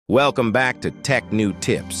Welcome back to Tech New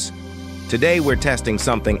Tips. Today we're testing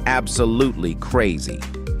something absolutely crazy.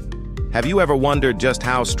 Have you ever wondered just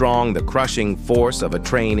how strong the crushing force of a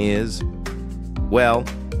train is? Well,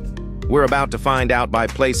 we're about to find out by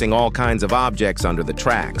placing all kinds of objects under the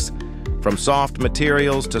tracks. From soft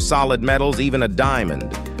materials to solid metals, even a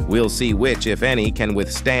diamond. We'll see which, if any, can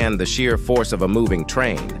withstand the sheer force of a moving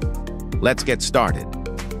train. Let's get started.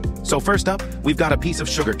 So first up, we've got a piece of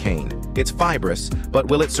sugar cane. It's fibrous, but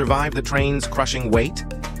will it survive the train's crushing weight?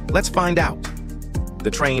 Let's find out.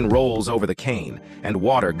 The train rolls over the cane, and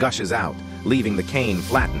water gushes out, leaving the cane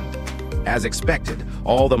flattened. As expected,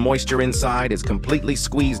 all the moisture inside is completely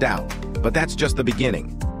squeezed out, but that's just the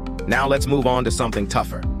beginning. Now let's move on to something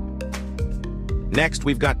tougher. Next,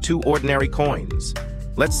 we've got two ordinary coins.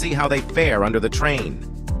 Let's see how they fare under the train.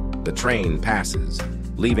 The train passes,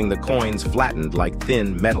 leaving the coins flattened like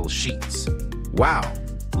thin metal sheets. Wow,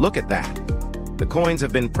 look at that. The coins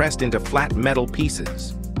have been pressed into flat metal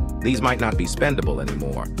pieces. These might not be spendable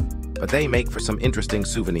anymore, but they make for some interesting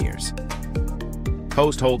souvenirs.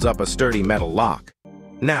 Host holds up a sturdy metal lock.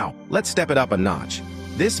 Now, let's step it up a notch.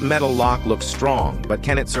 This metal lock looks strong, but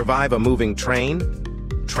can it survive a moving train?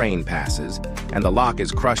 Train passes, and the lock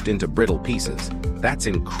is crushed into brittle pieces. That's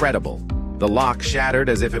incredible. The lock shattered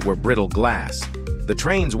as if it were brittle glass. The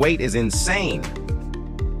train's weight is insane.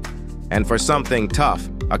 And for something tough,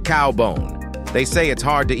 a cow bone. They say it's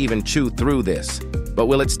hard to even chew through this, but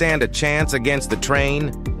will it stand a chance against the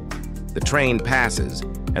train? The train passes,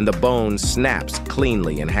 and the bone snaps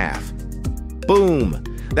cleanly in half. Boom!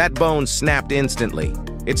 That bone snapped instantly.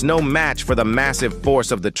 It's no match for the massive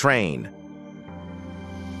force of the train.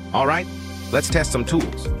 All right, let's test some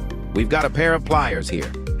tools. We've got a pair of pliers here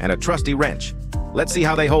and a trusty wrench. Let's see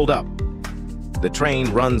how they hold up. The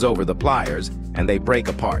train runs over the pliers and they break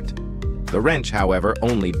apart. The wrench, however,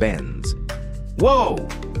 only bends. Whoa!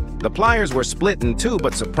 The pliers were split in two,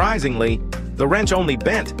 but surprisingly, the wrench only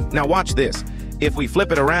bent. Now watch this. If we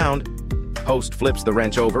flip it around, Host flips the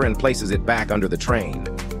wrench over and places it back under the train.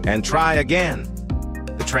 And try again.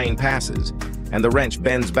 The train passes, and the wrench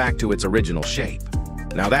bends back to its original shape.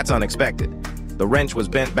 Now that's unexpected. The wrench was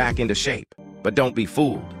bent back into shape, but don't be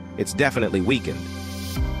fooled. It's definitely weakened.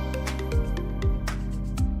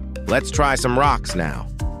 Let's try some rocks now.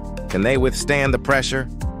 Can they withstand the pressure?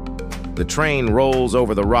 The train rolls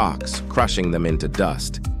over the rocks, crushing them into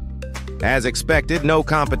dust. As expected, no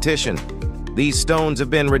competition. These stones have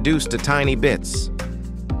been reduced to tiny bits.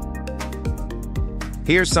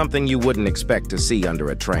 Here's something you wouldn't expect to see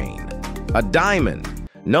under a train. A diamond.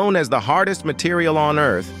 Known as the hardest material on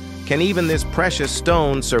Earth, can even this precious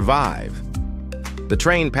stone survive? The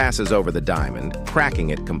train passes over the diamond,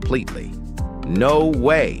 cracking it completely. No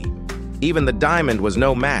way! Even the diamond was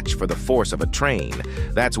no match for the force of a train.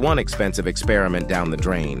 That's one expensive experiment down the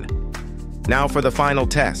drain. Now for the final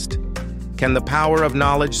test. Can the power of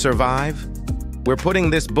knowledge survive? We're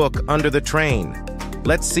putting this book under the train.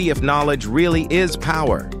 Let's see if knowledge really is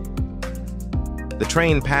power. The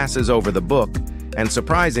train passes over the book, and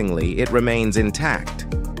surprisingly, it remains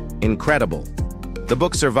intact. Incredible. The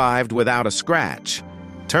book survived without a scratch.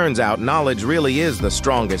 Turns out knowledge really is the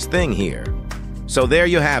strongest thing here. So there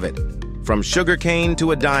you have it. From sugarcane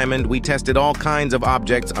to a diamond, we tested all kinds of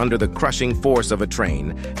objects under the crushing force of a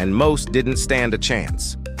train, and most didn't stand a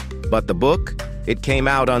chance. But the book, it came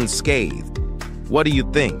out unscathed. What do you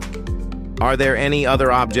think? Are there any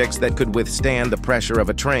other objects that could withstand the pressure of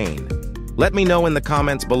a train? Let me know in the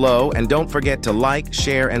comments below, and don't forget to like,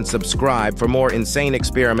 share, and subscribe for more insane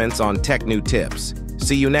experiments on Tech New Tips.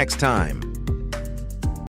 See you next time.